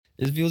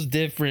It feels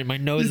different. My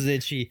nose is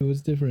itchy. It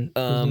was different.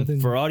 Nothing...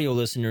 For audio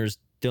listeners,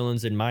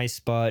 Dylan's in my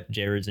spot.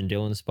 Jared's in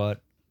Dylan's spot.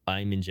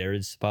 I'm in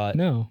Jared's spot.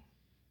 No,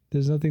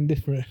 there's nothing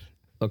different.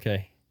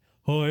 Okay.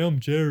 Hi,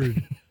 I'm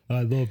Jared.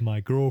 I love my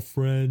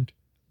girlfriend.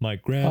 My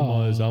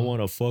grandma's. I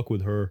want to fuck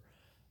with her.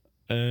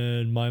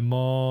 And my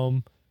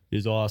mom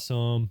is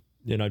awesome.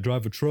 And I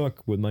drive a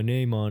truck with my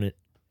name on it.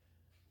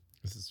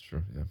 This is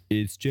true, yeah.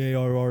 It's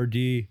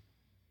JRRD.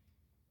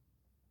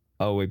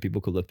 Oh, wait, people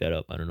could look that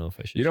up. I don't know if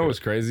I should. You know what's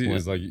crazy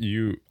is like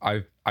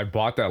I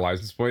bought that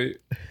license plate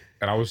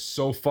and I was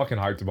so fucking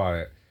hyped about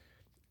it.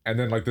 And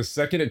then like the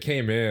second it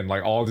came in,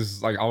 like all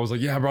this, like I was like,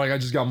 yeah, bro, like I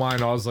just got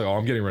mine. I was like, oh,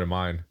 I'm getting rid of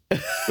mine.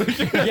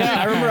 Yeah,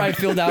 I remember I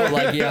filled out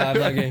like, yeah, I'm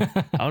like,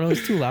 I don't know,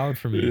 it's too loud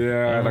for me.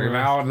 Yeah, like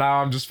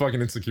now I'm just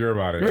fucking insecure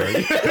about it. Look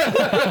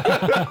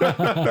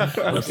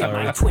at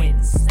my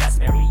twins. That's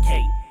Mary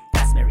Kate.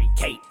 That's Mary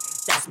Kate.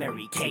 That's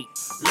Mary Kate.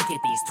 Look at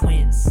these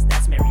twins.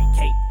 That's Mary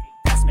Kate.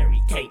 That's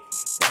Mary Kate.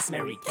 That's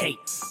Mary Kate.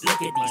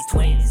 Look at these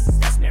twins.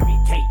 That's Mary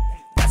Kate.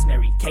 That's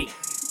Mary Kate.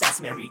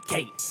 That's Mary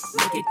Kate.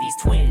 Look at these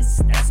twins.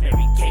 That's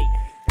Mary Kate.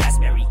 That's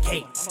Mary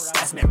Kate.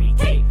 That's Mary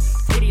Kate.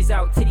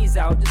 Titties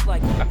out, just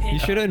like you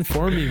should have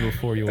informed me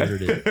before you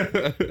ordered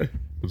it.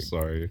 I'm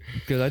sorry.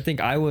 Because I think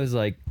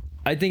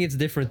it's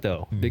different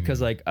though.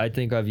 Because like I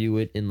think I view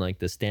it in like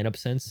the stand-up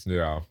sense.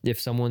 Yeah. If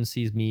someone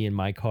sees me in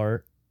my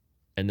car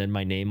and then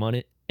my name on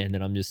it, and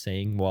then I'm just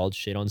saying wild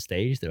shit on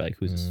stage, they're like,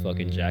 who's this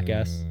fucking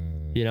jackass?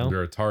 You know?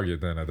 You're a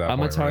target then at that point.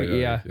 I'm a target, right?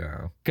 yeah.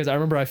 Yeah. Because I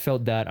remember I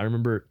felt that. I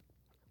remember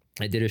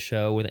I did a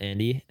show with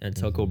Andy at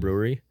Telco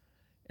Brewery,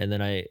 and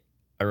then I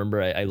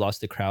remember I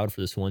lost the crowd for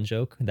this one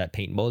joke, that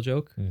paintball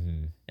joke,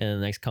 and the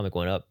next comic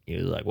went up. He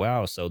was like,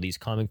 wow, so these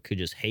comics could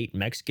just hate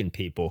Mexican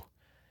people.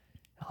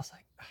 I was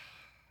like,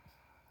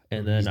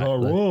 and then he's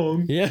not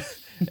wrong. Yeah.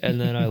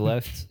 And then I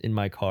left in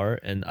my car,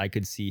 and I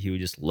could see he was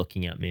just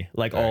looking at me,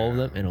 like all of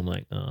them, and I'm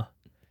like, oh.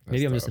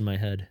 Maybe I'm just in my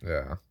head.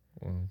 Yeah.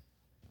 Well,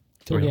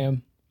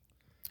 Okay.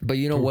 But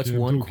you know what's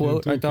one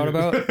quote I thought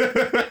about?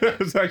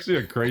 It's actually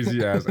a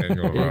crazy ass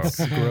angle, bro.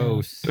 It's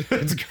gross.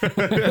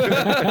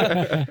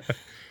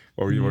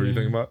 What were you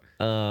thinking about?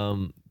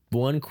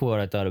 One quote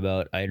I thought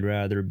about: I'd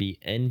rather be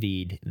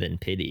envied than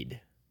pitied.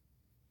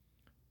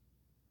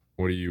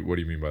 What do you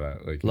mean by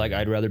that? Like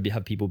I'd rather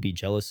have people be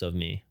jealous of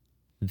me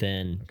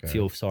than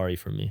feel sorry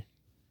for me.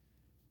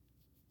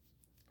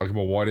 Okay,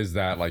 but what is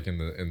that like in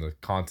the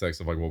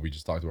context of like what we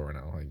just talked about right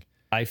now? Like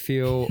I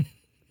feel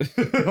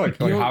like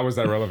how is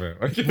that relevant?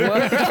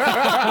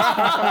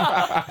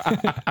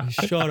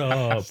 Shut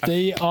up.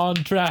 Stay on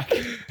track.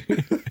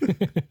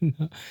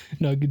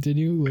 No,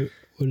 continue.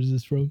 What is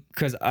this from?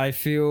 Because I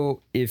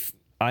feel if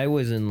I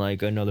was in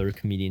like another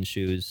comedian's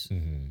shoes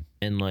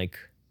and like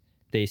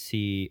they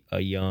see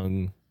a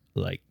young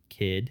like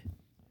kid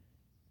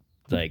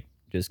like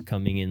just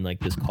coming in like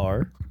this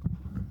car,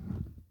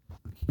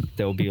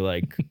 they'll be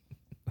like,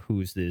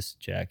 who's this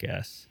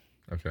jackass?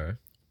 Okay.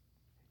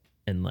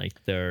 And like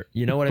they're,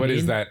 you know what I mean? But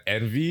is that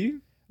envy?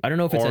 I don't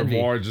know if it's envy.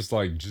 Or more just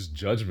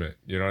judgment.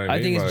 You know what I mean?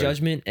 I think it's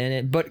judgment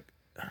but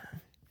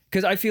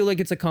because I feel like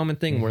it's a common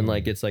thing where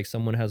like it's like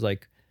someone has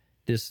like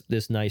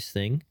this nice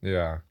thing.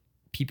 Yeah.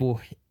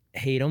 People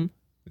hate them.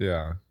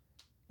 Yeah.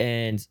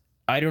 And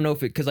I don't know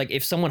if it, because like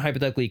if someone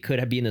hypothetically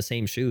could be in the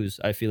same shoes,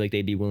 I feel like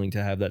they'd be willing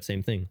to have that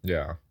same thing.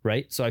 Yeah.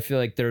 Right? So I feel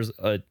like there's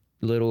a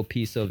little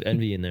piece of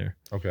envy in there.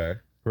 Okay.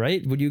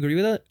 Right? Would you agree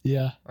with that?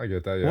 Yeah. I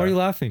get that, yeah. Why are you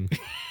laughing?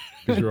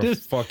 Because you're a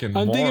fucking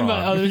I'm moron. thinking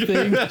about other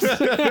things.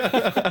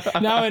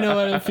 Now I know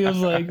what it feels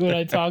like when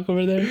I talk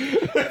over there.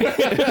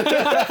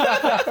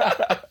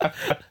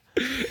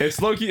 It's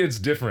low-key, it's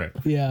different.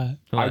 Yeah.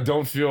 I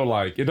don't feel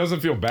like, it doesn't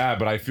feel bad,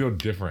 but I feel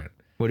different.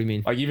 What do you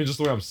mean? Like even just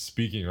the way I'm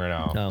speaking right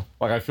now. No.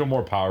 Like I feel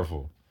more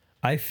powerful.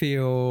 I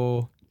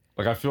feel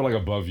like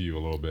above you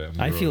a little bit.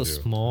 I feel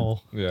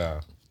small.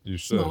 Yeah. You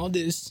should. Small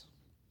this.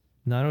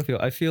 No,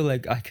 I feel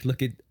like I could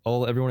look at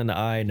everyone in the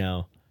eye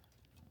now.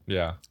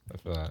 Yeah, I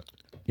feel that.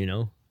 You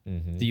know?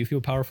 Do you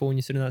feel powerful when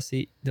you sit in that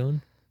seat,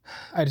 Dylan?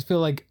 I just feel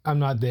like I'm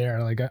not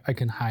there. Like I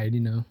can hide, you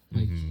know?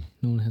 Like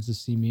no one has to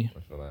see me. I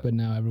feel that. But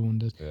now everyone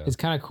does. Yeah. It's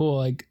kind of cool,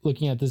 like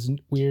looking at this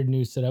weird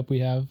new setup we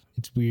have.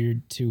 It's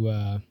weird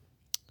to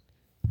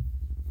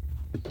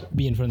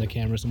be in front of the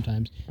camera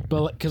sometimes.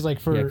 But because like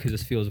for... Yeah, because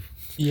this feels...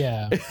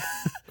 Yeah.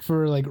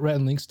 For like Rhett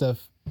and Link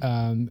stuff,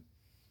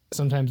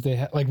 sometimes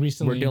they like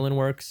recently... Where Dylan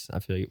works, I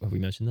feel like, have we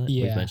mentioned that?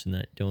 Yeah. We've mentioned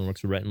that. Dylan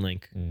works for Rhett and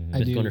Link. I do.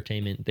 Mythical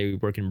Entertainment. They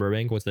work in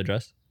Burbank. What's the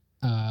address?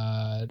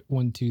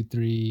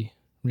 123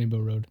 Rainbow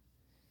Road.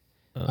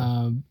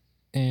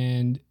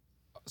 And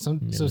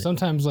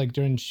sometimes like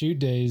during shoot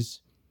days,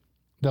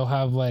 they'll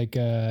have like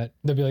they'll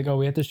be like, oh,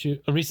 we have to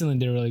shoot. Recently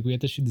they were like, we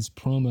have to shoot this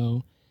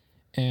promo,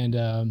 and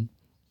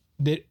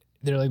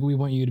they're like, we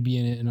want you to be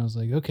in it, and I was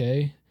like,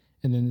 okay.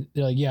 And then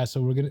they're like, yeah,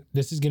 so we're gonna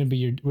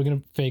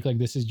fake like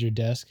this is your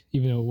desk,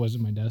 even though it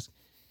wasn't my desk.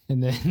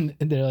 And then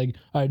they're like,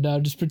 all right, now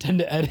just pretend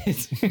to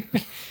edit.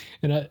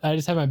 And I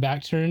just had my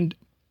back turned,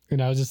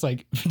 and I was just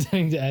like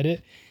pretending to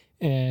edit,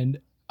 and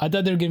I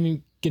thought they were gonna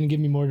give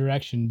me more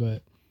direction,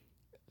 but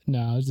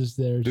No, I was just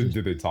there. Did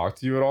they talk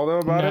to you at all though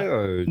about it?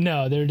 Like,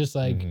 No, they're just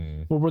like,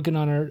 we're working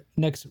on our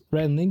next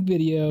Red and Link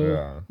video.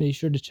 Yeah. Make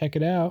sure to check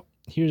it out.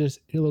 Here's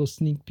a little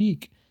sneak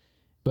peek.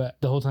 But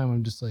the whole time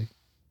I'm just like,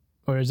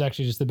 or it's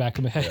actually just the back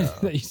of my head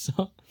that you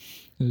saw.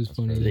 It was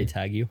funny. Did they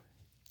tag you?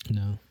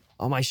 No.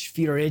 Oh, my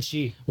feet are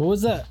itchy. What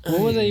was that?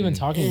 What was I even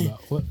talking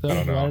about? I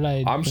don't know. Why did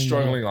I I'm bring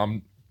struggling. that up?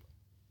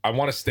 I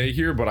want to stay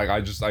here, but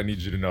I need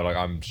you to know like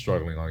I'm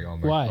struggling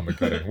on the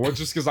cutting. Well,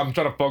 just because I'm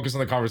trying to focus on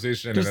the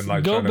conversation Just and then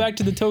like go back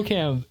to the toe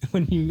cam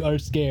when you are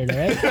scared, all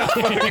right?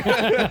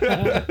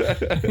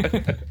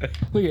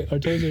 Look at our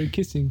toes are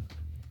kissing.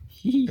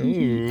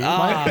 Mine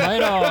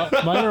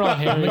are all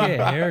hairy. Look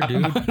at hair,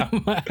 dude.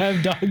 I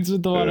have dogs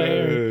with a lot of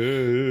hair.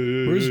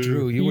 Where's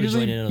Drew? You would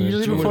join in on this.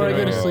 Usually Drew before I would've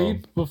go to been-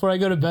 sleep, before I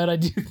go to bed, I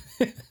do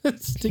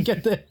this to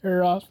get the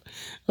hair off.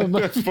 Of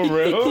my For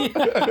real?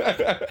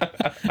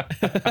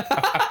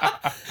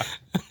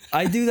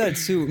 I do that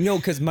too. No,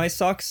 because my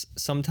socks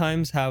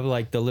sometimes have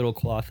like the little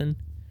cloth in.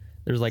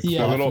 There's like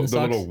Yeah. cloth in the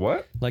socks. little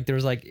what? Like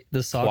there's like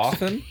the socks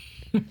Cloth?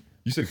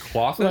 You said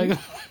cloth? like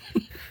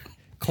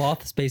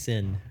cloth space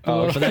in.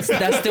 But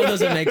that still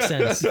doesn't make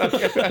sense.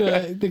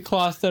 the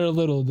cloths that are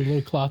little, the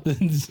little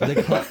cloths.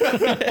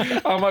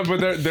 I'm like,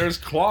 but there's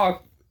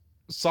cloth.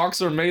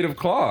 Socks are made of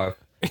cloth.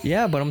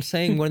 Yeah, but I'm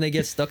saying when they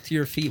get stuck to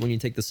your feet when you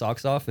take the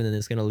socks off and then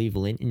it's gonna leave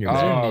lint in your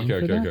bed. Oh, name okay,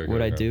 for okay, that? okay.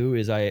 What I okay. do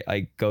is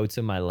I go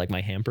to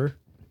my hamper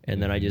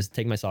and then I just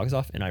take my socks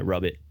off and I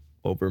rub it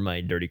over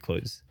my dirty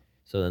clothes.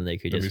 So then they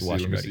could Let me just see. wash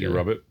Let them me out see you together.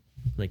 rub it.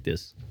 Like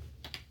this.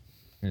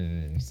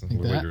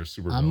 Look like you're a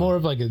super. I'm more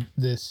of like a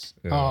this.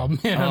 Yeah. Oh man,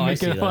 Oh, I'm I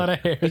making see a lot of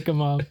hair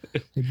come off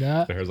like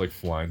that. The hair's like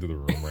flying through the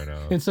room right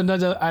now. And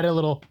sometimes I add a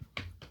little.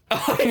 Do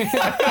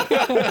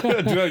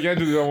that again.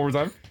 Do that one more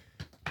time.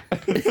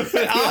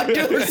 Oh,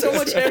 dude, there's so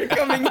much hair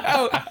coming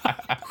out.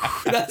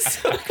 That's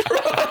so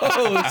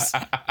gross.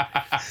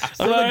 I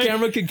don't know if the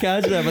camera could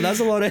catch that, but that's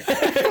a lot of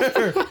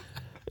hair.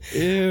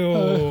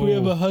 Ew. We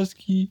have a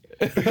husky.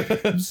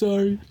 I'm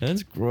sorry.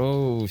 That's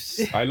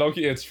gross. I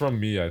low-key, it's from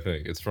me. I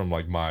think it's from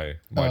like my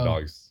Oh.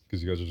 dogs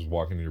because you guys are just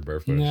walking in your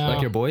barefoot. No.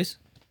 Like your boys?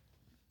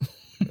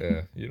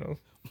 Yeah, you know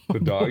the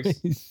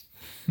dogs.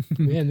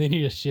 Man, they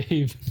need a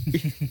shave.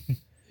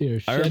 They're I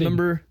shedding.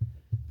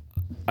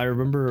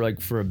 remember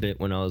like for a bit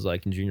when I was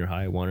like in junior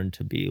high, I wanted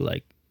to be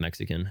like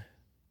Mexican.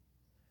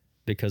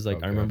 Because like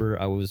Okay. I remember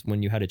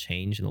when you had a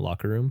change in the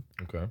locker room,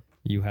 Okay.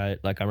 you had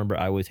like I remember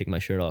I would take my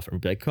shirt off and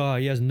be like, oh,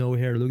 he has no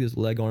hair. Look at his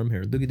leg arm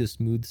hair. Look at this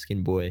smooth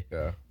skin boy.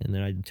 Yeah. And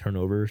then I'd turn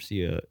over,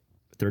 see a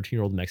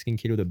 13-year-old Mexican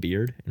kid with a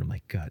beard, and I'm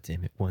like, God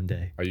damn it, one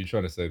day. Are you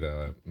trying to say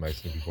that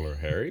Mexican people are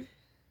hairy?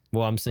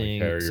 Well, I'm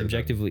saying hairier than-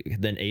 subjectively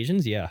than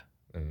Asians, yeah.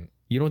 And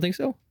You don't think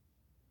so?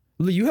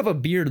 Look, you have a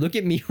beard. Look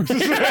at me. Look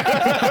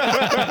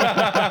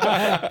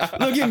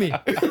at me.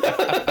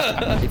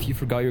 If you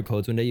forgot your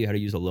clothes one day, you had to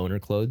use a loaner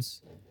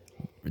clothes.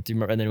 Do you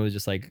remember? And then it was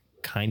just like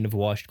kind of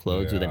washed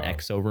clothes with an Yeah.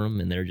 X over them,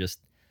 and they're just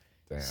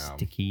damn.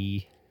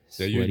 sticky,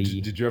 Yeah,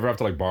 sweaty. did you ever have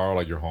to like borrow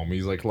like your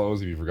homies like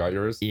clothes if you forgot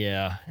yours?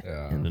 Yeah.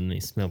 Yeah. And then they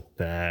smell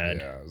bad.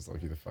 Yeah, it was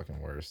like the fucking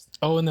worst.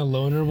 Oh, and the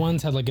loner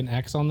ones had like an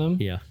X on them.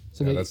 Yeah.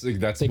 So Yeah, they,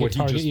 that's they what could he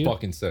target just you?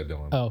 fucking said,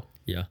 Dylan. Oh.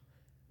 Yeah.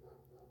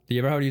 Do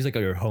you ever have to use like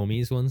your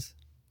homies ones?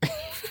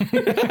 Shut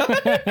Hey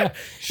up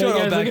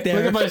guys, back look, there.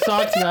 look at my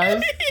socks,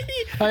 guys.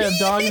 I have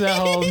dogs at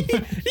home.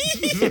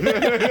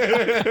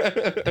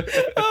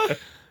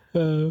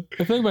 I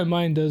feel like my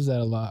mind does that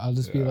a lot. I'll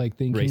just be like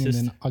thinking,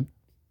 Racist. and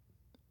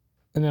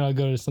then I'll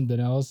go to something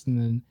else,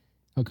 and then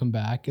I'll come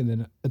back, and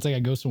then it's like I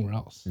go somewhere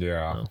else.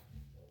 Yeah. Oh.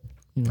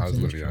 You know I what was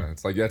I'm literally, yeah.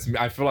 It's like that's.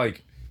 I feel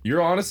like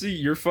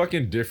you're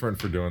fucking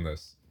different for doing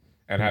this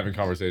and having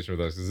conversation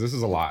with us because this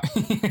is a lot.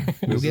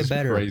 This get is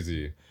better.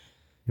 Crazy.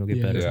 You'll get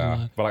Yeah. better. It's a Yeah,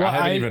 lot. but like, Well, I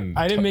haven't even.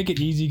 I didn't make it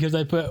easy because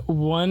I put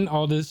one,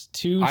 all this,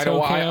 two. I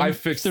know. SoCam, I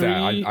fixed three.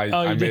 that. I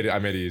Oh, you made did? it. I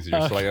made it easier.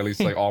 So like at least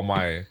like all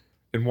my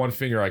in one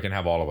finger I can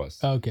have all of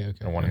us Okay.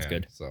 in one That's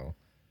hand. good. So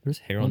There's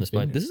hair on One this bed.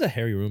 finger. This is a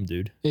hairy room,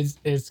 dude. It's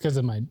because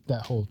of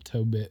that whole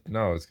toe bit.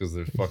 no, it's because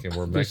they're fucking.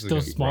 We're They're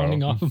Mexicans, still spawning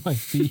bro. off of my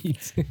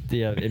feet.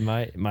 Yeah, in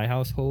my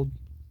household,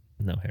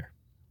 no hair,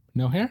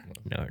 No hair.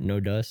 no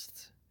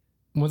dust.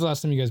 When's the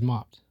last time you guys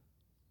mopped?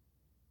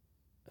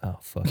 Oh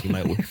fuck, you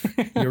might win.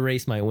 Your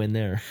race might win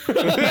there.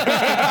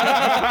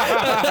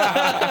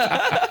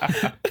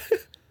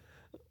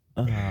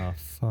 Oh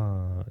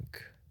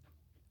fuck.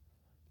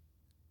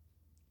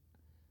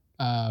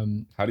 How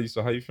you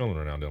feeling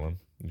right now, Dylan?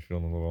 You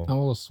feeling a little? I'm a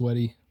little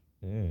sweaty.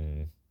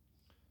 Do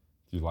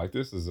you like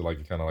this? Is it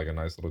like kind of like a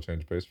nice little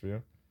change of pace for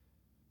you?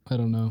 I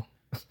don't know.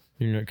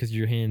 You know, because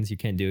your hands, you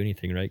can't do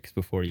anything, right? Because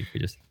before you could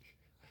just.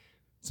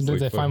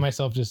 Sometimes like I fun.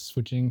 myself just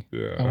switching.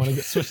 Yeah. I want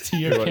to switch to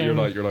your You're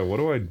camera. like, what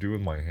do I do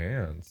with my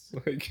hands?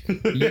 Like,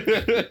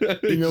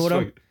 You know what?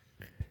 like,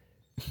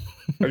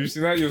 have you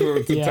seen that? You know,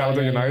 the Yeah,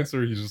 Talladega yeah. Nights,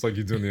 where he's just like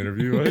he's doing the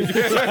interview. Like,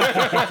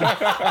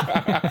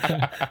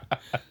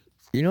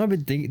 You know, I've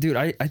been thinking, dude.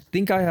 I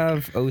think I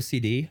have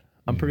OCD.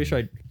 I'm pretty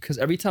sure because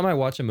every time I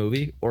watch a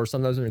movie or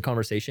sometimes I'm in a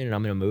conversation and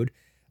I'm in a mood,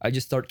 I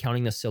just start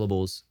counting the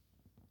syllables.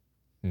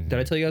 Did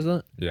I tell you guys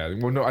that? yeah.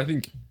 Well, no, I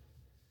think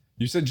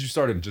You said you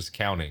started just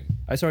counting.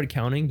 I started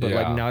counting, but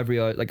like Yeah. now I've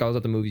realized, like I was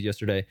at the movies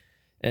yesterday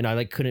and I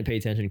like couldn't pay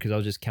attention because I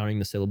was just counting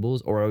the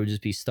syllables, or I would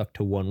just be stuck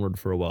to one word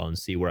for a while and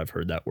see where I've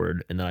heard that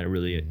word. And then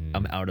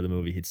I'm out of the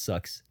movie. It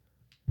sucks.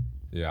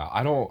 Yeah,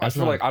 I feel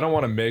not- like I don't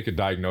want to make a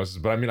diagnosis,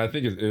 but I mean, I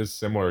think it is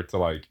similar to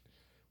like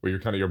where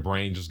your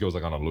brain just goes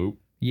like on a loop.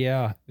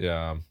 Yeah.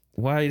 Yeah.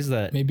 Why is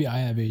that? Maybe I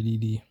have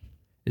ADD.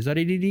 Is that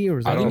ADD or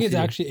is that I think OCD? it's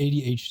actually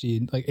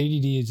ADHD. Like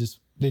ADD is just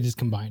they just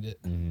combined it.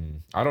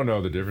 I don't know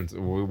the difference.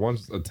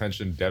 One's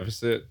attention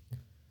deficit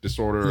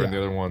disorder, and the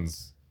Yeah. other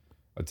one's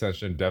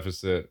attention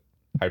deficit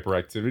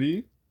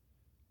hyperactivity.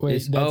 Wait,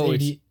 It's,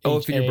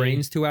 that's if your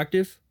brain's too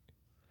active?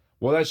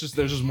 Well, there's just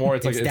more.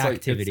 It's, It's like the it's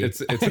activity. like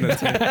it's an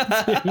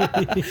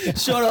attention.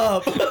 Shut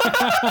up.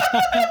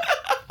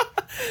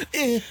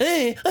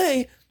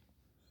 hey.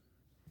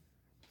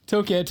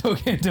 Token.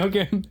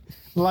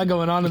 A lot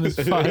going on in this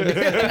fight.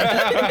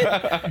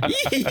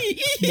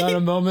 Not a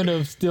moment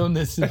of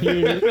stillness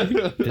here.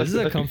 This is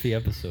a comfy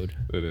episode.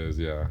 It is,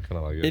 yeah, kind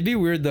of like It'd it. be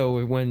weird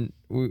though when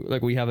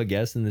we have a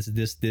guest and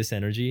this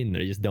energy and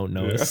they just don't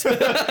know us.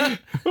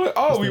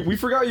 Oh, we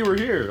forgot you were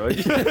here. Like,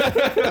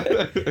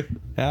 It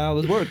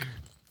was work.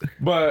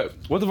 but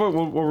what the fuck?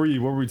 What were we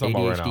talking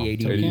about right now?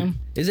 ADHD, ADD.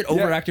 Is it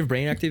overactive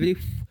brain activity?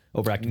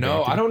 Overactive.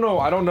 No, brain I don't know.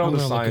 I don't know I'm the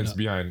gonna look it science up.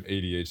 behind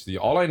ADHD.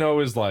 All I know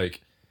is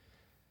like,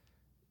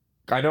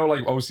 I know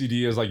like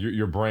OCD is like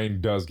your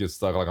brain does get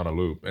stuck like on a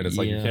loop, and it's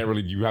like you Yeah. can't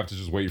really. You have to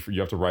just wait for. You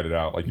have to write it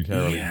out. Like you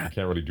can't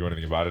really do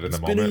anything about it in the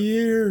It's been a moment.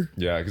 year.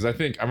 Yeah, because I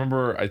think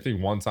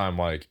one time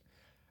like,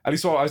 at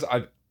least so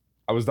I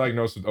was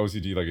diagnosed with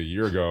OCD like a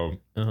year ago,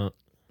 Uh-huh.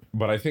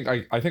 but I think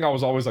I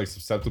was always like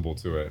susceptible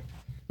to it.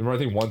 Remember, I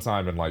think one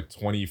time in like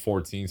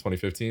 2014,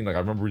 2015, like I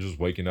remember just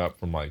waking up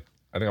from like,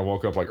 I think I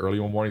woke up like early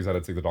one morning because I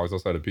had to take the dogs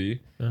outside to pee.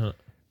 Uh-huh.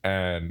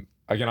 And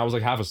again, I was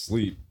like half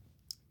asleep.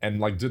 And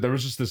like, dude, there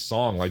was just this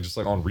song, like just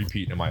like on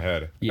repeat in my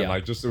head. Yeah. And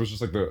like, it was just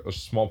like a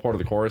small part of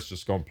the chorus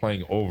just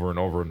playing over and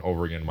over and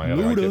over again in my head.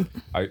 Luda.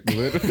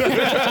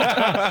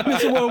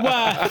 Mr.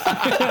 Worldwide.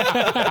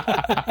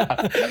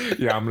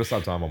 Yeah, I'm gonna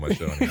stop talking about my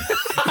shit on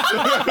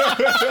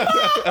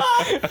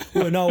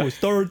here. When I was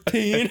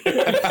 13.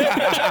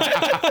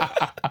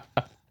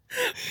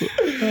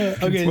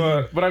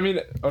 Okay. But I mean,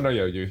 oh no,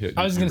 yeah, you hit.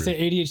 I was you gonna read.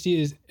 say ADHD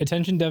is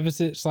attention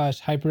deficit /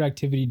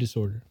 hyperactivity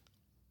disorder.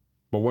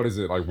 But what is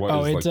it like? What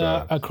Oh, is it's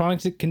like a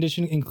chronic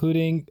condition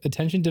including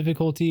attention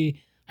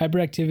difficulty,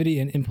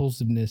 hyperactivity, and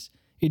impulsiveness.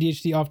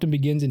 ADHD often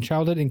begins in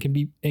childhood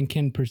and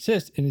can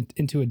persist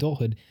into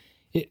adulthood.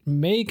 It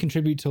may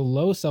contribute to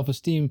low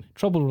self-esteem,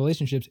 troubled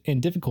relationships, and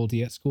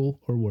difficulty at school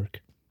or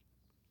work.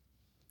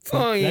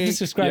 Oh, That just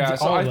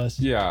describes all of us.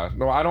 Yeah,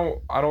 no, I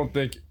don't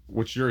think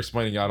what you're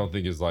explaining. I don't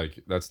think is like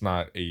that's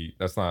not AED.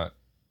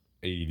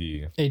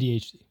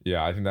 ADHD.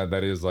 Yeah, I think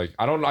that is like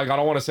I don't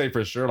want to say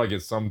for sure like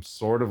it's some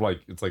sort of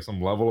like it's like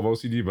some level of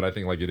OCD, but I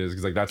think like it is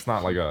because like that's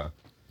not like a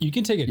You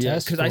can take a Yeah,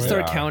 test because I for it.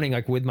 started Yeah. counting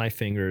like with my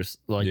fingers,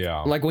 like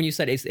Yeah. like when you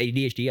said it's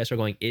ADHD, I started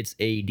going it's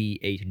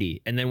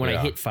ADHD, and then when I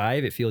Yeah. hit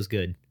 5, it feels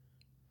good.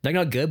 Like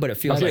not good, but it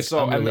feels okay. like So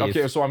I'm and, relieved.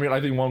 okay, so I mean I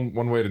think one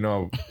way to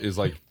know is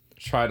like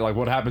try to like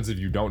what happens if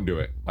you don't do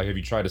it. Like have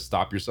you tried to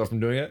stop yourself from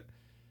doing it?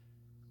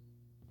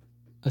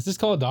 Let's just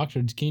call a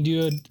doctor. Can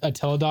you do a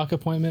teledoc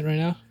appointment right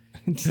now?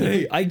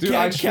 Hey, I Dude,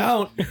 can't I-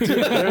 count.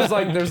 there's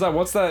like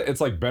what's that?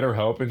 It's like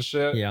BetterHelp and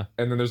shit. Yeah.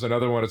 And then there's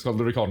another one. It's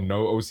literally called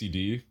No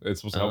OCD.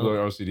 It's supposed to help with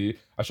OCD.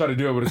 I tried to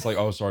do it, but it's like,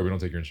 oh, sorry, we don't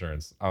take your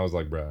insurance. I was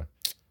like, bruh.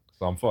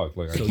 So I'm fucked.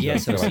 Like, So I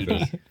yes, feel like OCD.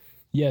 this.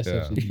 Yes, Yeah.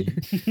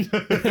 absolutely.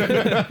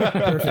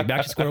 Perfect.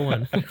 Back to square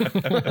one.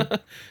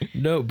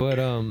 No, but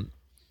I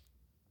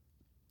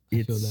feel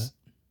it's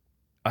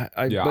that.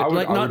 I Yeah, but I would-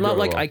 like I not would not go,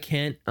 like I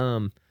can't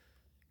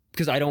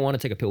because I don't want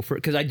to take a pill for it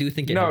because I do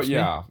think it No, helps me.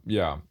 yeah.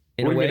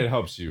 In What do a you mean way, it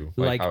helps you?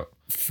 like how-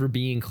 for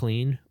being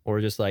clean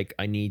or just like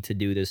I need to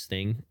do this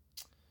thing.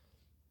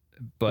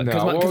 But No,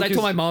 because well, I told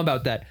 'cause- my mom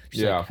about that.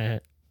 She's Yeah. like, "Heh."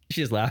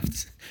 She just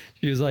laughed.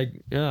 She was like,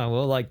 yeah,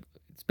 well, like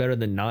it's better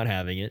than not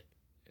having it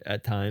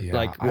at times. Yeah,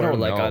 like I where don't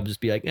like know. I'll just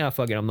be like, yeah,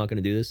 fuck it, I'm not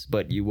gonna do this,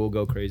 but you will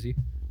go crazy.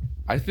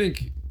 I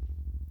think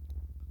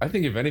if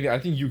anything, I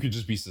think you could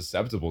just be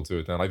susceptible to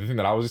it then. Like the thing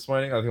that I was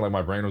explaining, I think like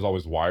my brain was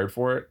always wired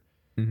for it.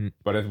 Mhm.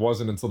 But it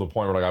wasn't until the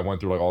point where like I went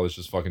through like all this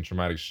just fucking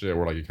traumatic shit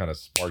where like it kind of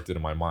sparked it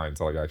in my mind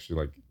to like actually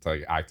like to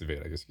like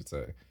activate, I guess you could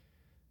say.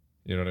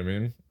 You know what I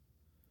mean?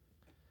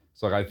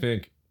 So like I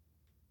think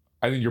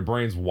your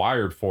brain's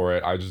wired for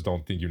it. I just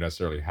don't think you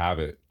necessarily have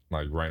it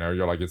like right now.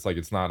 You're like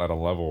it's not at a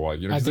level like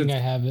you know I think I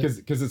have it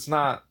because it's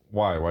not.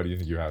 Why do you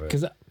think you have it?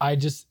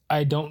 because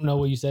I don't know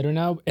what you said right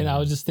now, and I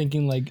was just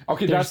thinking like,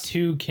 Okay, there's that's-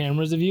 2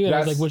 cameras of you, and I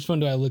was like, that's- which one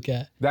do I look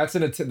at? That's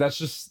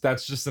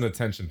just an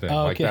attention thing.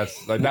 Oh, Like okay.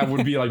 that's like that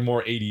would be like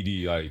more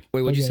ADD. Like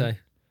Wait, what'd you Okay. say?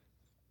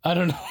 I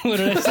don't know. What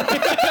did I say?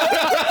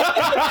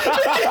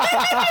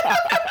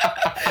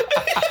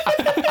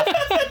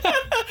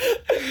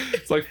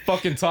 it's like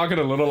fucking talking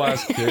to little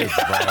ass kids,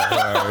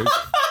 bro.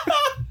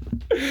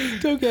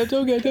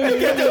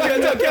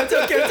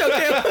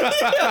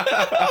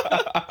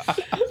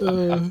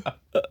 Like,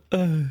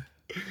 Okay.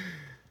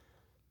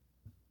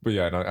 but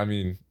yeah, no, I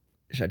mean,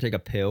 Should I take a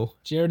pill?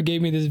 Jared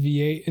gave me this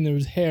V8 and there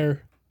was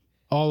hair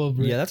all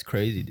over it. Yeah, that's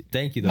crazy. Dude.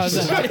 Thank you. Though. How's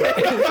that?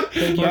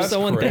 Thank you. That's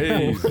So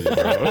crazy,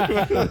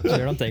 bro.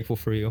 Jared, I'm thankful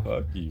for you.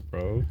 Fuck you,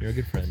 bro. You're a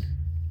good friend.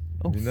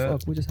 Oh, You know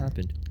fuck. What just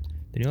happened?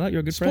 Did you know that?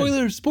 You're a good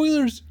friend.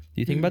 Spoilers. Do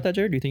you think about that,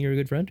 Jared? Do you think you're a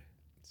good friend?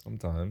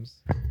 Sometimes.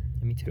 Yeah,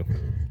 me too.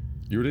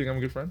 You really think I'm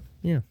a good friend?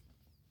 Yeah.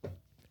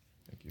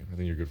 Thank you. I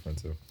think you're a good friend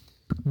too.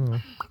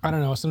 Oh. I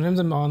don't know. Sometimes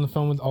I'm on the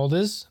phone with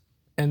Aldous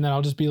and then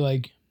I'll just be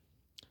like,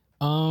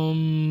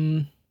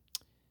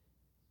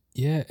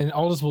 yeah. And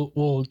Aldous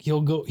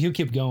he'll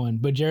keep going.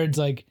 But Jared's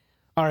like,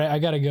 all right, I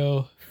gotta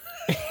go.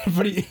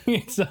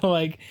 So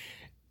like,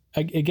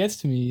 it gets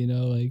to me, you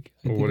know, like.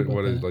 I Well, think about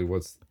what is that. like?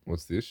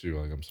 What's the issue?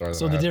 Like, I'm sorry. That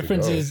So I the have to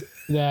difference go. is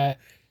that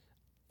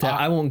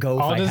I won't go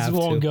if I Aldous have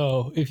won't to.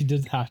 go if he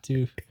doesn't have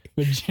to.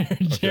 But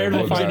Jared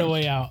will well, find that- a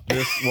way out.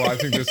 I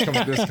think this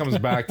comes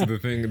back to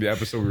the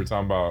episode we were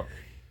talking about.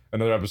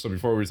 Another episode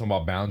before we were talking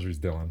about boundaries,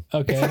 Dylan.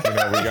 Okay. You know, we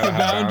gotta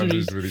have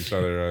Boundaries. boundaries with each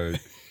other. Right?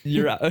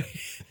 You're out.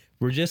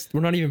 We're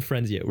not even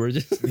friends yet. We're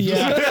just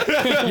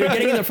Yeah. You're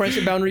getting in the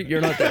friendship boundary. You're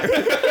not there.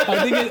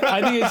 I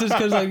think it's just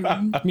because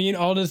like me and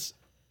Aldous,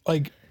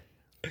 like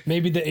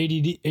maybe the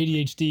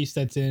ADHD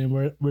sets in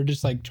and we're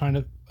just like trying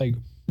to like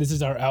this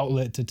is our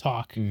outlet to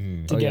talk to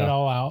Oh, get yeah. it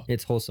all out.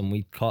 It's wholesome.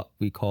 We call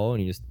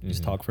and you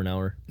just talk for an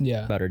hour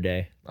Yeah. about our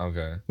day.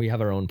 Okay. We have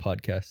our own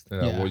podcast.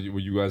 Yeah. Yeah. Well,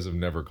 you guys have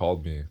never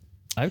called me.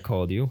 I've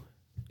called you.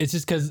 It's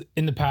just because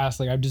in the past,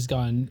 like I've just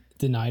gotten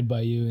denied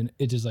by you and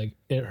it just like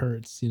it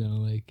hurts, you know,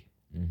 like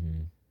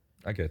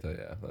I get that.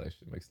 Yeah, that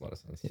actually makes a lot of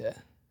sense. yeah.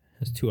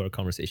 There's 2 hour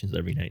conversations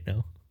every night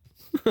now.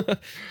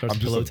 Starts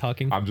pillow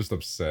talking. I'm just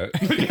upset.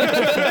 Like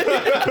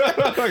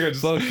I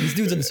just, Fuck, this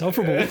dude's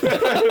insufferable.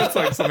 it's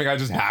like something I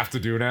just have to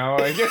do now.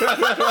 Like, Hey,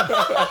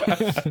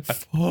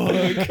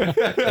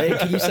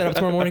 can you set up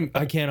tomorrow morning?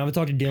 I can't. I'm gonna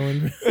talk to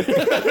Dylan.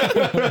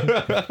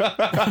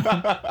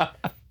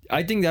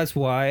 I think that's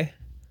why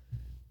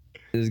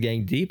this is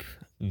getting deep.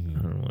 I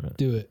don't want to.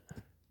 Do it.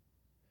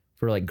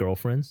 For like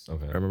girlfriends.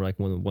 Okay. I remember like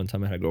one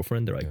time I had a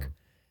girlfriend. They're like, Yeah.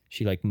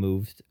 she like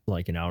moved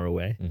like an hour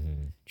away.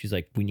 She's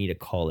like, we need a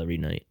call every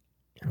night.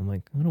 And I'm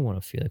like, I don't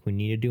want to feel like we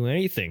need to do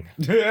anything.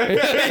 You know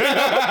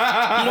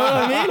what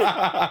I mean?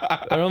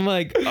 And I'm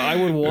like, I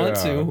would want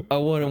to. I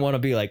wouldn't want to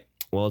be like,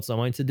 well, it's on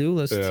my to-do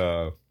list.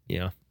 yeah.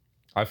 Yeah.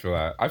 I feel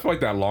that. I feel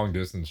like that long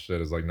distance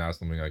shit is like not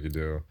something I could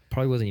do.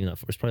 Probably wasn't even that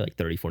far. It was probably like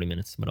 30, 40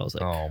 minutes. But I was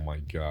like, Oh my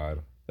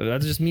god.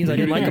 that just means I You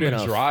didn't like him didn't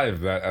enough. drive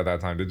that at that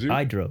time, did you?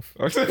 I drove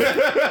just,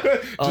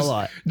 a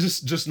lot.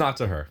 Just not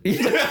to her. But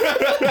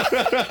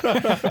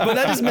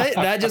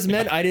that just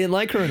meant I didn't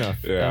like her enough.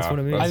 Yeah, That's what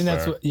I mean. I think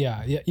that's fair. what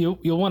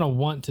you'll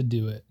want to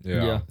do it.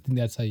 Yeah. Yeah. I think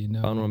that's how you know.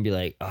 I don't want to be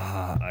like,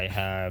 I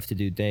have to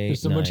do date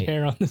There's so much night.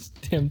 hair on this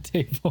damn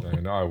table.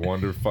 I know. I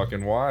wonder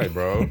fucking why,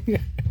 bro.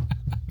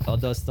 I'll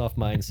dust off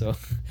mine, so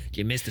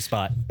you missed the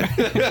spot.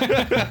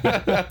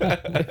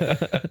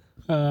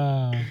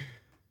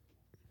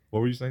 What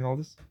were you saying? All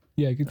this?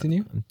 Yeah,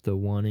 continue. The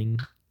wanting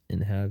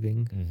and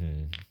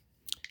having.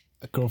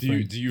 A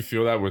girlfriend. Do you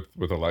feel that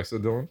with Alexa,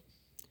 Dylan?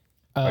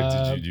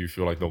 Like, do you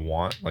feel like the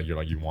want, like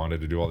you wanted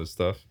to do all this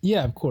stuff?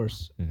 Yeah, of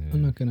course.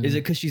 I'm not gonna. Is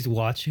it because she's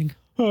watching?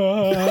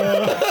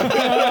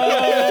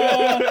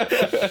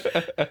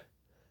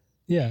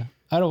 Yeah,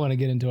 I don't want to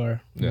get into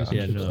our Yeah.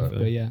 relationship, Yeah, no,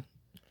 but yeah.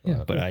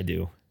 But I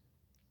do.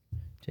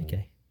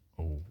 JK.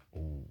 Oh.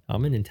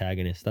 I'm an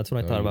antagonist. That's what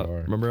I No, thought you about.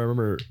 are.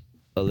 Remember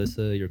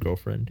Alyssa, your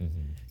girlfriend?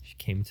 She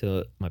came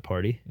to my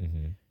party.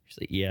 She's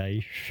like, yeah,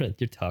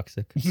 you're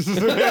toxic.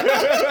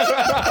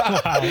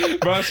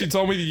 Bro, she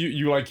told me that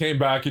you like came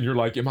back and you're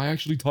like, am I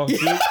actually talking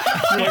to you?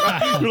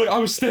 You're like, I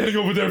was standing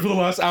over there for the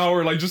last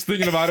hour, like just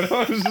thinking about it.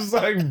 I was just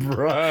like,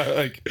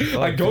 bro,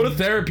 like go to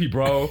therapy,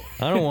 bro.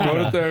 I don't want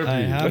Go to therapy. I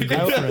have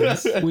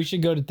girlfriends. We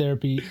should go to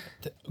therapy.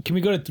 Can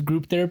we go to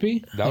group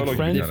therapy? That would look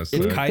friend- kinda If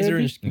sick.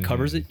 Kaiser therapy?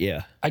 covers it,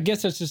 yeah. I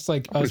guess that's just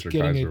like pretty us sure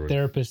getting Kaiser a would.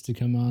 therapist to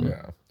come on.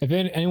 Yeah. If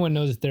anyone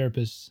knows a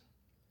therapist,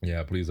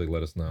 Yeah, please like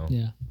let us know.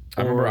 yeah.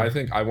 I remember. I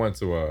think I went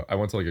to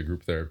like a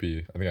group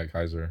therapy. I think at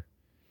Kaiser,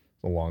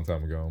 a long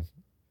time ago.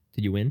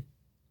 Did you win?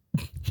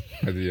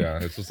 Yeah,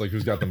 it's just like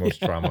who's got the most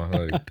trauma.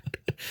 Like,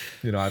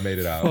 you know, I made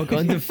it out. Fuck,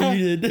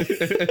 undefeated.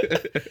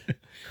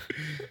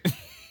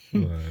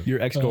 But-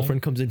 Your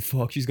ex-girlfriend comes in,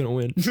 fuck, she's gonna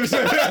win. That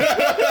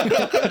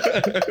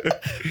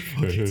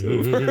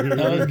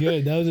was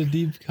good. That was a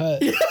deep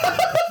cut.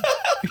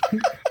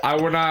 I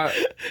would not.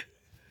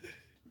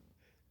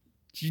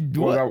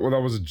 What?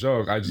 That was a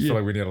joke. I just feel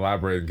like we need to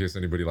elaborate in case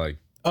anybody like.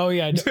 Oh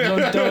yeah,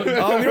 don't.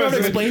 Oh, we don't have to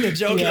explain the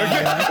joke.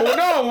 Yeah. Well,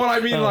 no. Well, I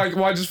mean, like,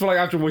 well, I just feel like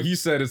after what he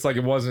said, it's like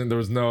it wasn't. There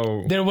was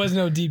no. There was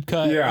no deep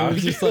cut. Yeah. It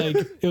was just like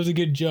it was a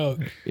good joke.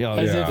 Yeah,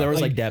 As if, there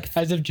was like depth.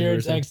 As if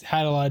Jared's Embarrassing. ex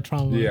had a lot of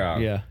trauma. Yeah.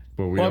 Yeah.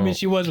 But we. Well, I don't, mean,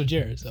 she was with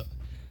Jared, so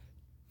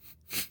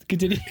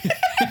continue.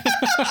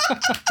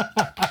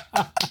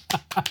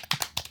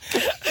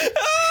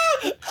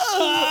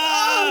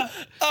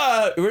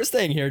 We're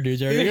staying here, dude.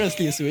 Jerry. You're gonna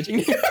keep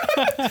switching.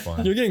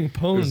 Fine. You're getting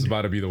This is pwned.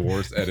 about to be the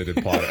worst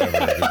edited pod ever.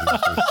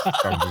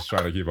 'Cause I'm just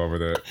trying to keep up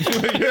with it.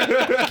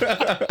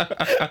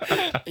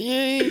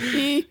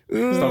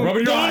 Stop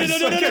rubbing your eyes.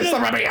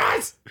 Stop rubbing your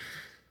eyes.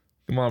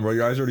 Come on, bro.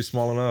 Your eyes are already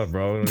small enough,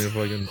 bro. You don't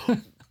need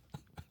fucking.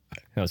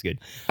 That was good.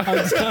 You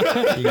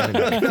got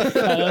it.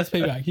 Let's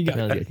pay back. You got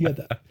That was it. good. You got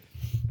that.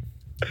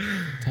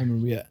 What time are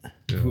we at?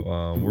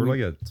 We're like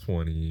at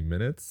 20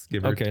 minutes.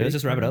 Give or Okay, take. let's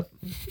just wrap it up.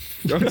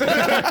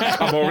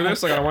 I'm over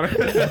this. Like I don't want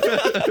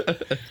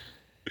to.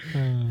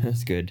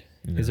 That's good.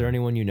 Is there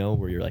anyone you know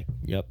where you're like,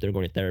 yep, they're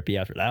going to therapy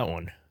after that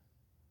one?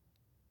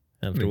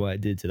 After what I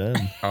did to them.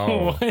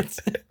 Oh What?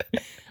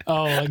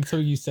 Oh, like so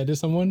you said to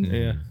someone?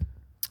 Yeah.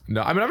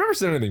 no! I mean, I've never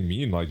said anything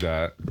mean like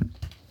that.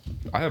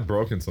 I have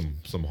broken some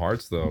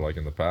hearts though, like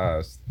in the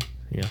past,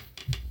 Yeah.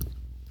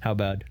 How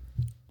bad?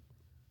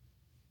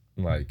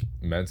 like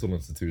mental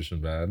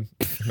institution bad.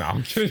 No,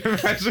 I'm kidding.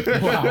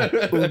 Imagine. Wow.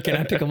 Ooh, can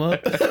I pick them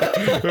up?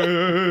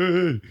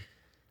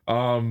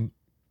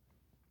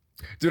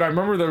 Dude, I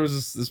remember there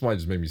was this might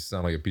just make me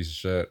sound like a piece of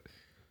shit,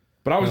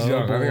 but I was Oh,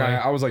 young. I think boy.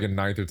 I was like in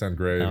 9th or 10th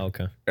grade. Oh,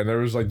 okay. And there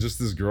was like just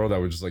this girl that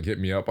would just like hit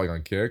me up like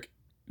on Kick.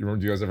 You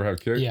remember? Do you guys ever have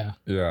Kick? Yeah.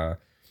 Yeah.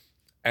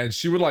 And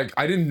she would like,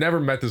 I didn't never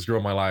met this girl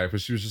in my life,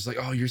 but she was just like,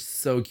 oh, you're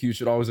so cute.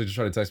 She'd always like just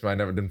try to text me. I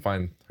never didn't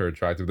find her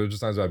attractive. There were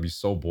just times where I'd be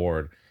so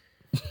bored,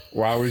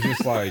 where I was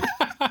just like,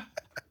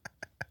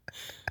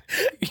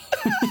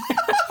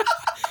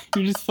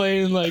 You're just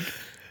playing like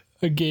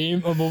a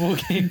mobile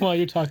game while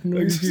you're talking to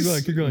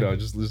her. keep going. no,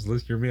 just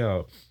let's hear me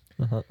out.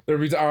 Uh-huh. There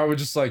would be, I would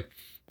just like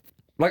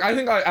I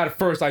think at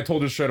first I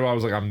told her straight away, I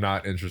was like, I'm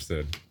not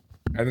interested.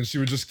 And then she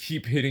would just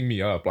keep hitting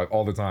me up like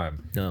all the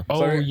time. No.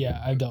 Oh So-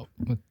 yeah, I dealt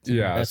with.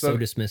 Yeah. That's so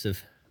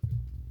dismissive.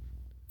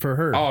 For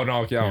her. Oh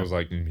no, okay. I was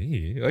like,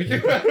 me? Like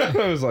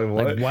I was like,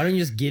 what? Like, why don't you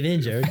just give in,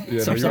 Jared?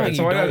 Yeah, So no, you're right. something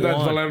So you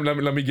don't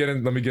want. let me get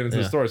into the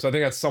Yeah. story. So I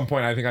think at some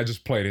point I think I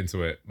just played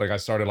into it. Like I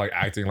started like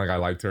acting like I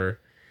liked her.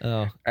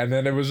 Oh. And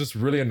then it was just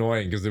really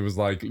annoying because it was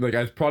like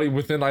I probably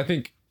within I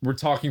think we're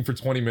talking for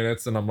 20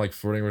 minutes and I'm like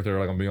flirting with her,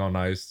 like I'm being all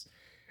nice.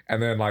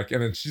 And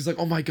then she's like,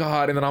 oh my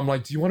God. And then I'm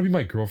like, do you want to be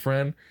my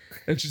girlfriend?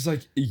 And she's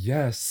like,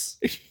 yes.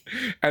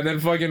 And then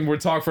fucking we're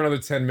talking for another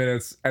 10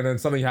 minutes. And then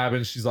something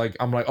happens. She's like,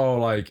 I'm like, oh,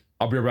 like,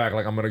 I'll be right back.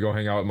 Like, I'm going to go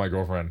hang out with my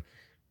girlfriend.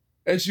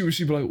 And she'd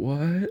be like,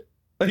 what?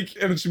 Like,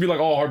 and then she'd be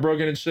like, all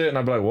heartbroken and shit. And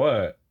I'd be like,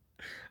 what?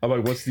 I'm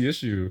like, what's the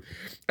issue?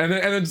 And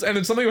then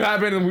something would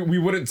happen and we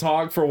wouldn't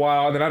talk for a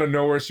while. And then out of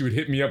nowhere, she would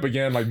hit me up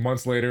again like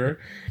months later.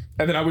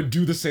 And then I would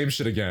do the same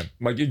shit again.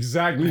 Like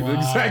exactly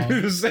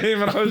the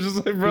same. And I was just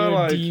like, bro, You're a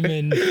like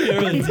demon.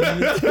 You're a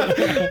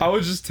demon. I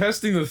was just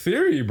testing the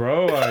theory,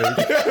 bro. Like,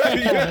 like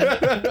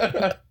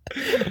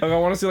I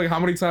want to see like how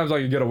many times I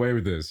can get away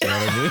with this. You know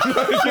what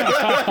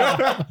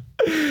I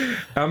mean?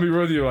 I'll be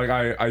real with you. Like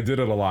I did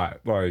it a lot.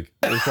 Like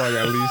it's like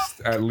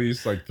at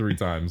least like 3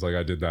 times. Like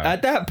I did that.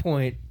 At that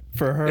point,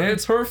 for her.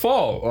 It's her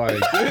fault.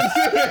 Like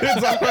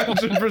it's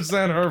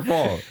 100% her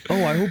fault.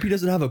 Oh, I hope he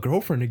doesn't have a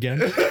girlfriend again.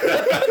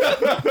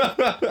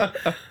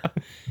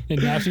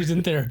 And now she's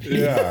in therapy.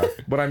 Yeah,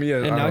 but I mean, yeah,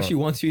 And now she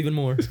wants you even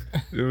more.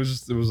 It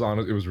was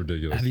honest. It was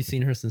ridiculous. Have you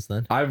seen her since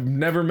then? I've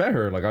never met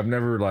her. Like I've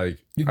never like.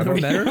 You've I never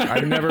don't- met her?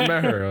 I've never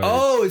met her. Like,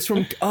 Oh, it's from.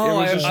 It Oh,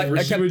 was just, I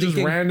she kept would just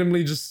thinking.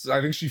 randomly just.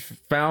 I think she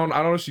found. I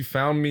don't know if she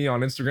found me on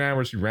Instagram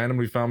or she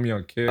randomly found me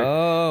on Kick.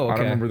 Oh, okay. I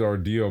don't remember the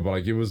ordeal, but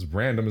like it was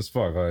random as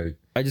fuck. Like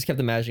I just kept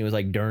imagining it was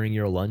like during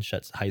your lunch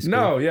at high school.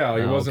 no, yeah,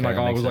 like, it Oh, wasn't okay,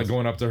 like that I makes was like sense.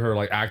 going up to her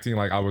like acting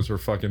like I was her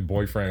fucking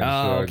boyfriend. And Oh,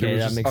 shit. Like, okay, it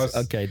was that just makes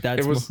us- okay.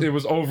 That's It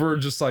was over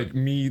just like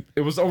me.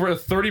 It was over a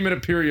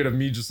 30-minute period of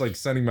me just like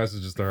sending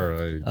messages to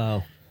her. Like,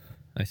 Oh,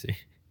 I see.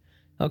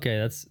 Okay,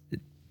 that's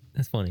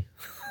funny.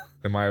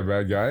 am I a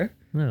bad guy?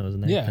 No, it was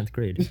in Yeah. 10th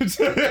grade.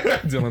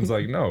 Dylan's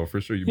like, no, for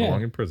sure, you Yeah.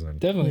 belong in prison.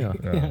 Definitely. Yeah.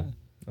 Yeah. Yeah.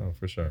 Oh,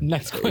 for sure.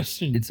 Next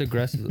question. It's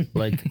aggressive.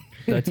 Like,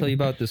 did I tell you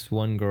about this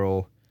one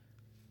girl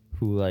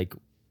who like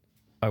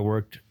I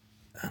worked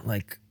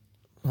like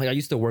I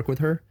used to work with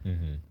her,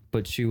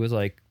 but she was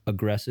like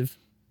aggressive.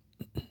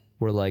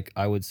 Where like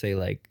I would say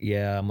like,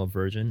 yeah, I'm a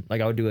virgin. Like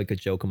I would do like a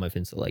joke on my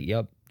Finsta, like,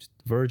 yep, just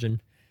virgin.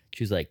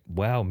 She's like,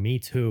 wow, me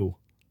too.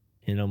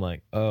 And I'm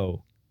like,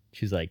 oh.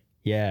 She's like,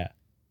 yeah.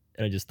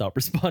 And I just stopped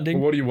responding.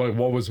 What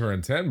was her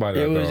intent by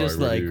that? It was though? just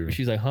what like, do you-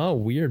 she's like, huh,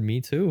 weird, me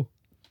too.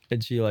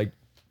 And she like,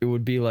 it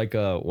would be like,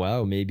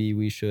 wow, maybe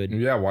we should.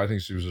 Yeah, well, I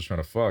think she was just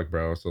trying to fuck,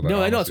 bro. So that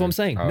No, I know, that's what I'm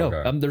honestly- saying. Oh, No,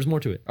 okay. there's more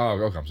to it. Oh,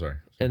 okay. I'm sorry.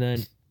 And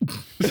then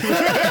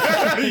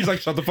He's like,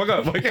 shut the fuck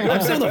up. Like,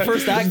 I'm still the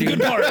first act, dude.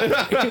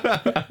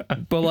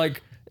 But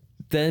like,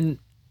 then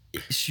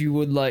she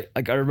would like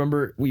I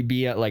remember we'd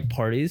be at like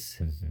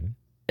parties,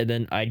 and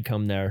then I'd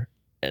come there,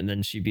 and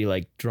then she'd be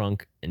like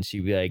drunk, and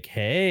she'd be like,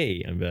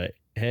 "Hey," I'd be like,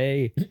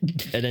 "Hey,"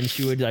 and then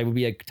she would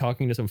be like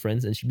talking to some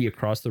friends, and she'd be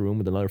across the room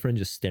with another friend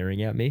just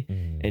staring at me,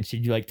 and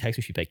she'd like text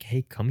me, she'd be like,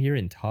 "Hey, come here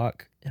and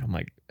talk," and I'm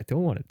like, "I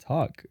don't want to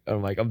talk."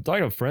 I'm like, "I'm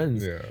talking to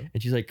friends," Yeah.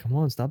 and she's like, "Come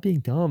on, stop being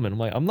dumb," and I'm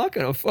like, "I'm not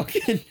gonna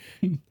fucking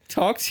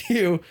talk to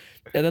you,"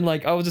 and then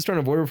like I was just trying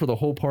to avoid her for the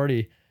whole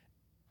party.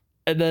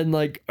 And then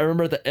like I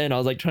remember at the end I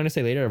was like trying to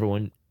say later to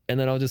everyone, And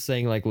then I was just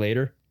saying like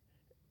later.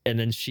 And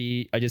then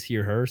I just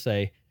hear her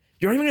say,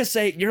 you're not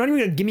even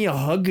gonna give me a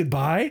hug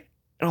goodbye?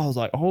 And I was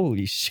like,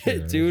 holy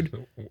shit,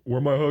 dude.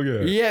 Where my hug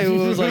at? Yeah, it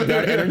was like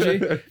that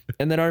energy.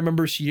 And then I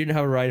remember she didn't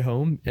have a ride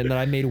home. And then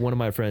I made one of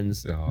my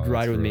friends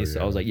ride with me.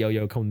 So I was like,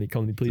 yo, come with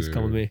me, please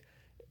come with me.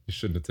 You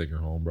shouldn't have taken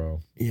her home,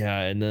 bro. Yeah,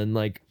 and then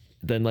I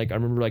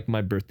remember like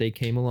my birthday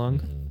came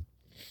along.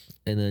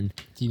 And then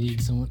do you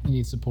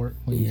need support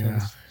when you tell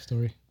this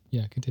story?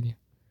 Yeah, continue.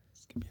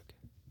 It's gonna be okay.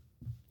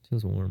 It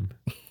was warm.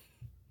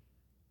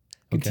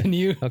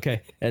 Continue.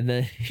 Okay. And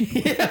then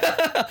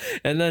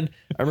and then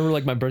I remember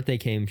like my birthday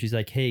came. She's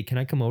like, hey, can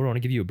I come over? I want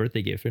to give you a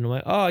birthday gift. And I'm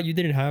like, oh, you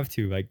didn't have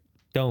to. Like,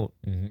 don't.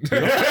 She's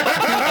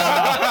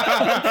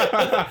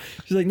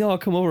like, no, I'll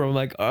come over. I'm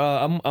like,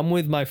 I'm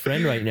with my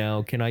friend right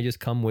now. Can I just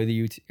come with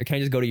you? Can I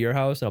just go to your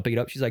house and I'll pick it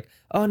up? She's like,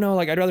 oh no,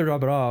 like I'd rather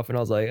drop it off. And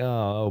I was like,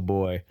 oh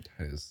boy.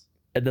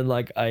 And then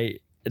like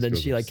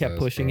she like kept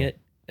pushing it.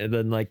 And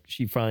then like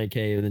she finally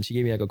came and then she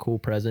gave me like a cool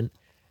present.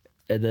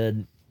 And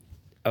then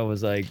I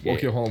was like,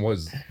 okay, hold on.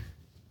 Was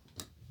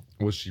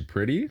she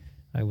pretty?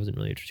 I wasn't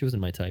really interested. She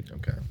wasn't my type.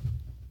 Okay.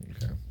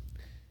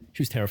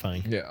 She was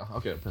terrifying. Yeah.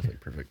 Okay.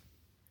 Perfect.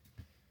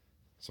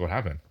 So what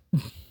happened?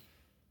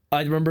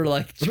 I remember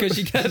like because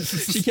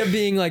she kept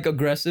being like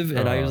aggressive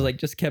and I was like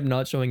just kept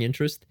not showing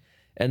interest.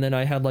 And then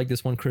I had like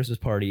this one Christmas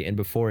party and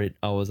before it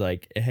I was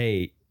like,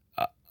 hey,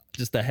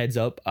 just a heads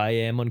up, I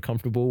am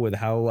uncomfortable with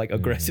how like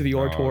aggressive you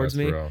are towards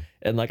me. Real.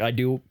 And like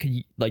do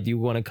you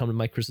want to come to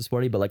my Christmas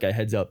party? But like a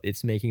heads up,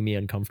 it's making me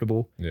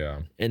uncomfortable.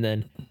 Yeah. And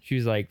then she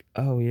was like,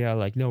 oh yeah,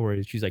 like no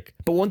worries. She's like,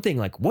 but one thing,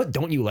 like what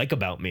don't you like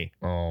about me?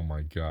 Oh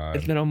my God.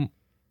 And then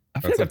I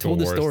feel like I've told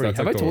this story.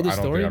 Have I told this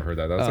story? I don't think I've heard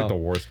that. That's like the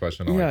worst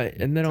question. Yeah,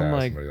 and then I'm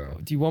like,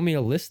 do you want me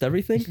to list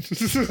everything?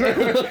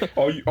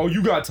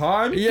 you got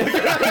time? Yeah.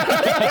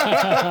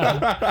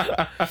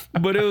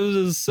 But it was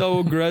just so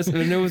aggressive.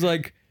 And it was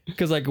like,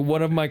 because like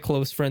one of my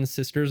close friends'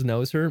 sisters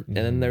knows her, and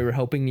then they were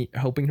helping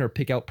her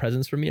pick out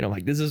presents for me. And I'm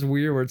like, this is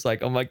weird where it's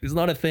like, I'm like, it's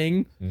not a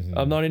thing.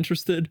 I'm not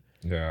interested.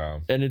 Yeah.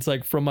 And it's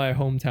like from my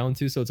hometown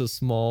too. So it's a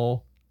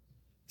small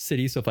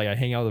city. So if like I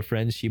hang out with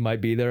friends, she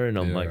might be there. And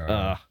I'm like,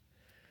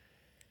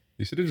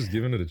 you should have just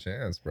given it a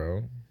chance,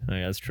 bro. Oh,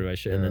 yeah, that's true. I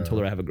should. And then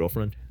told her I have a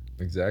girlfriend.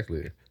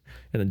 Exactly.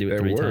 And then do it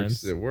 3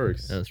 times. It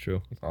works. That's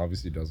true.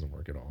 Obviously, it doesn't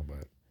work at all,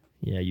 but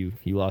yeah, you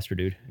lost her,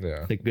 dude.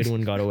 Yeah. The good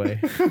one got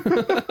away.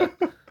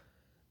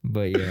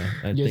 But yeah,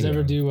 you guys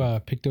ever do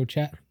Picto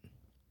Chat?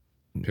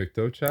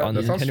 Picto Chat on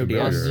the Nintendo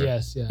DS?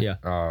 Yes. Yeah.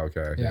 Oh,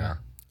 okay. Yeah.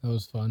 That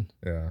was fun.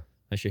 Yeah.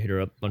 I should hit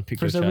her up on Picto Chat.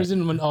 For some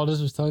reason, when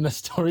Aldous was telling that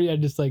story, I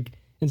just like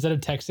instead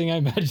of texting, I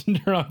imagined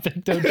her on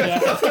Picto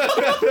Chat.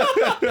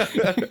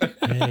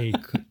 Hey,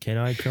 can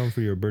I come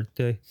for your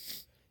birthday?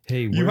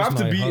 Hey, you have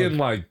to be in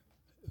like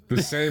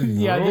the same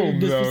room,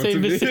 just though. the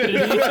same vicinity.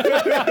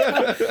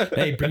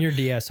 Hey, bring your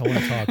DS. I want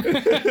to talk.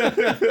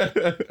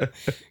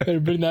 Better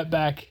bring that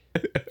back.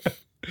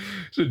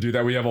 Should do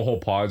that. We have a whole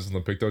pause in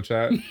the Picto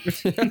Chat.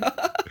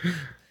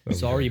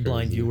 Sorry,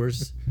 blind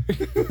viewers.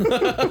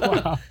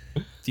 Wow.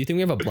 Do you think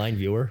we have a blind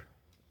viewer?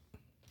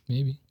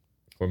 Maybe.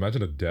 Well,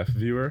 imagine a deaf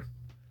viewer.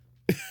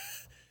 They're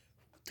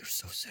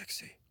so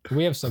sexy.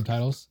 We have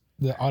subtitles.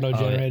 The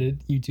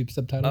auto-generated YouTube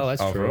subtitles. Oh,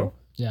 that's true. Bro?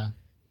 Yeah.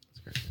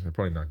 They're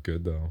probably not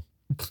good though.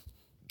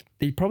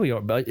 They probably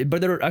are, but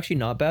they're actually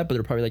not bad. But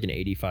they're probably like an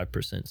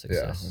 85% success.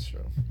 Yeah, that's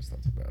true. It's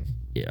not too bad.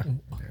 Yeah.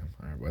 Damn. All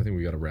right, well, I think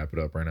we got to wrap it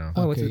up right now.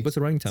 Oh, Okay. what's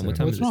the running time? What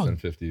time What's is it? wrong?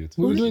 10:50.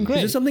 We were doing great.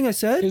 Is it something I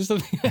said? Is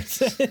something I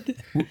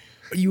said?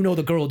 You know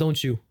the girl,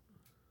 don't you?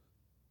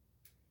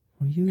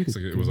 Are you It's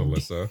like it was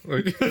Alyssa.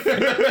 Like,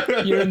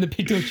 You're in the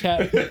Picto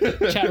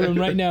chat room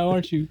right now,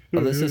 aren't you?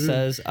 Alyssa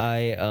says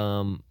I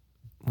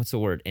what's the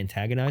word?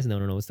 Antagonize? No.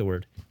 What's the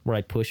word? Where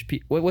I push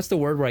people. What's the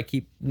word where I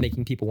keep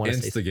making people want to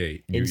say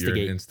instigate. instigate?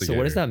 You're an instigator. So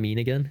what does that mean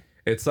again?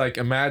 It's like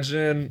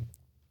imagine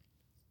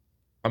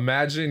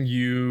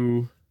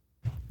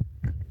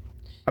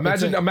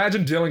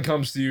Dylan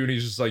comes to you and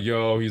he's just like,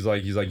 yo, he's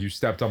like, you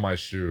stepped on my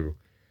shoe.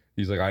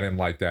 He's like, I didn't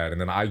like that.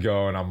 And then I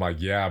go and I'm like,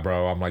 yeah,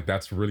 bro. I'm like,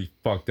 that's really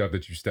fucked up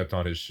that you stepped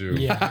on his shoe.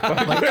 Yeah.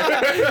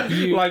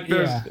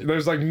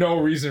 There's like no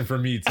reason for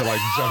me to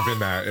like jump in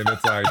that. And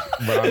it's like,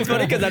 but It's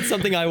funny because that's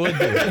something I would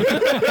do.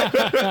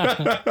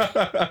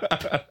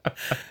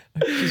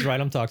 She's right.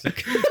 I'm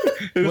toxic.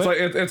 It's like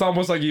it's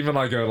almost like even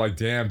like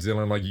damn,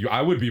 Dylan, like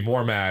I would be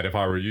more mad if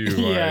I were you.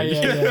 Yeah.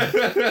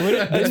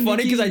 It's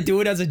funny because I do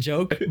it as a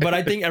joke, but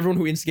I think everyone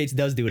who instigates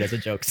does do it as a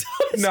joke. So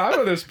No, I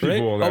know there's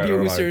people that people are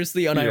who like,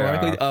 seriously,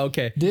 unironically. yeah. Oh,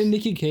 okay. Didn't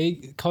Nikki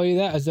K call you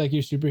that as like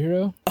your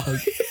superhero?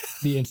 Like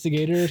the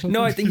instigator or something?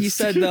 No, I think he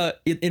said the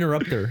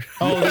interrupter.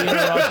 Oh, the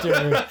interrupter.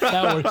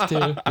 That works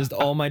too. Just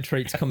all my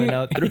traits coming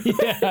out through.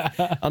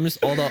 Yeah. I'm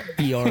just all the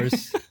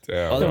ERs.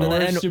 Damn, Other bro.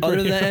 than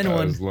the N That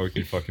one. was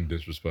low-key fucking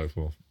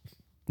disrespectful.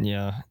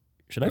 Yeah.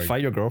 Should I Like-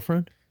 fight your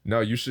girlfriend?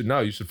 No, you should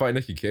fight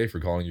Nikki K for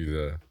calling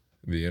you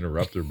the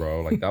interrupter,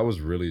 bro. Like that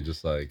was really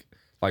just like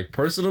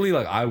personally,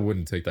 like I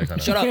wouldn't take that kind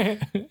of Shut up.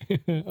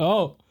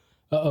 Oh.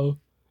 Uh-oh.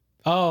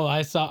 Oh,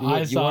 I saw.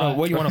 I saw.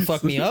 What, you want to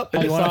fuck me up?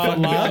 I You want to saw fuck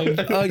it me live.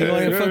 up? Oh, you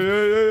want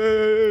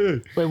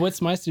to fuck? Wait,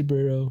 what's my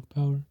superhero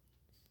power?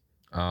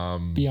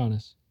 Be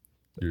honest.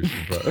 You're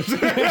surprised.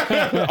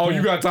 Oh,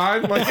 you got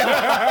time? Like,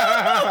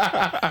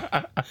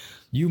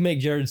 You make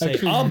Jared say,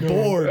 Actually, I'm no.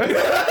 bored.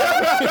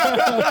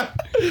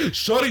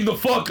 shutting the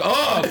fuck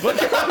up.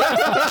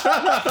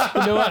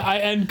 You know what? I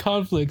end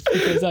conflicts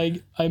because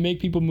I make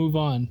people move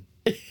on.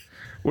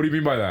 What do you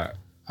mean by that?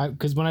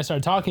 Because when I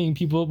start talking,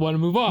 people want to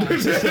move on.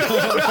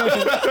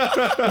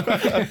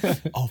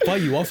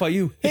 I'll fight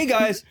you. Hey,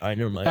 guys. All right,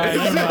 never mind. All right,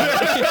 never mind.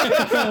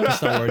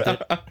 It's not worth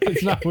it.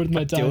 It's not worth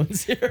my time.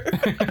 Dylan's here.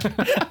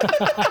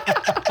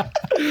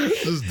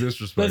 This is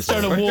disrespectful. Let's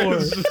start a war.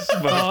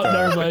 Oh,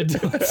 never mind.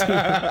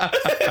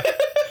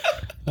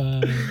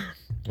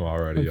 Well,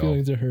 alrighty, My y'all.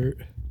 feelings are hurt.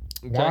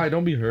 Why?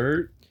 Don't be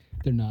hurt.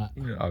 They're not.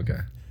 Yeah, okay.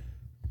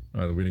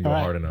 All right, we didn't go All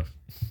right. hard enough.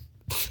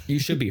 You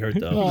should be hurt,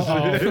 though.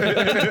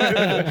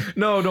 Oh.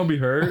 No, don't be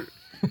hurt.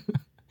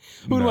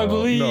 Who do I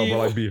believe? No, but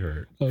like be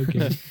hurt.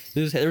 Okay.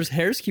 There's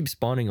hairs keep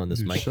spawning on this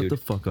Dude, mic, shut dude. the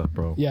fuck up,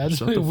 bro. Yeah, it's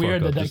Shut really the fuck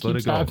weird up. that Just let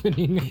keeps it go.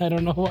 happening. I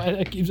don't know why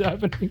that keeps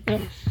happening.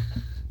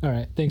 All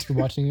right. Thanks for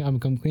watching. I'm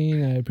Come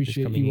Clean. I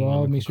appreciate coming you in,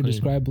 all. I'm Make sure to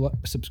Come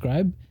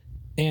subscribe,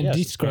 and Yeah,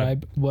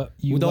 describe what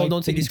you No, like.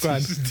 don't say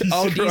describe. Describe.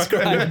 Oh,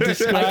 describe.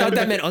 I thought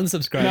that meant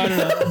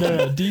unsubscribe.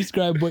 No.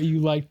 Describe what you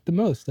liked the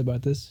most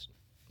about this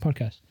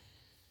podcast.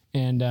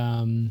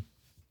 And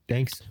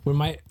Thanks. we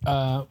might.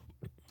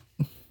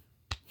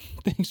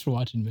 Thanks for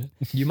watching, man.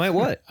 You might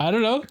what? I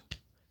don't know.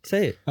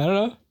 Say it. I don't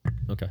know.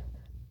 Okay.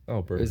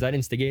 Oh, bro. Is that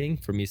instigating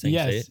for me saying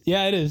say Yes. it?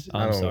 Yeah, it is.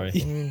 I'm don't- sorry.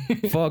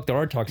 Fuck, there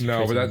are toxic No,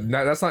 traits but in me.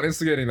 that's not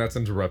instigating. That's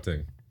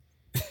interrupting.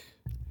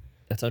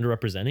 That's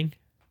underrepresenting.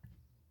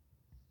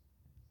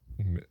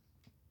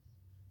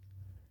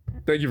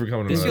 Thank you for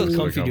coming. This to feels that.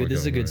 comfy, dude. This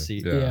is a good Coming,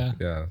 seat. Yeah, Yeah.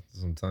 yeah.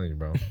 That's what I'm telling you,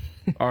 bro.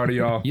 Alrighty,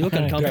 y'all. You look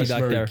uncomfy That's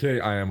back Mary there.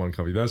 Kate. I am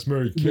uncomfy. That's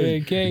Mary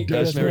Mary Kate. Kate.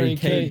 That's Mary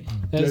Kate.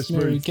 That's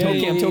Mary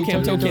Kate.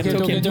 Tokem.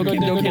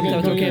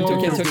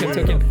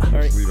 All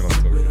right. Leave it on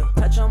the token.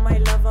 Touch on my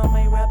love, on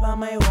my rap, on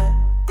my what?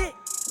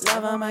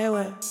 Love on my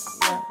what?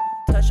 Yeah.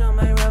 Touch on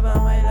my rap,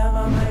 on my love,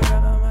 on my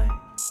rap, on my.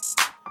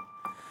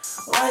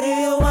 Why do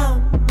you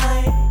want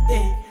my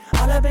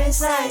dick? All up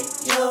inside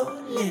your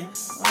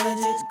lips. Wanna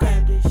just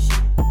grab this shit.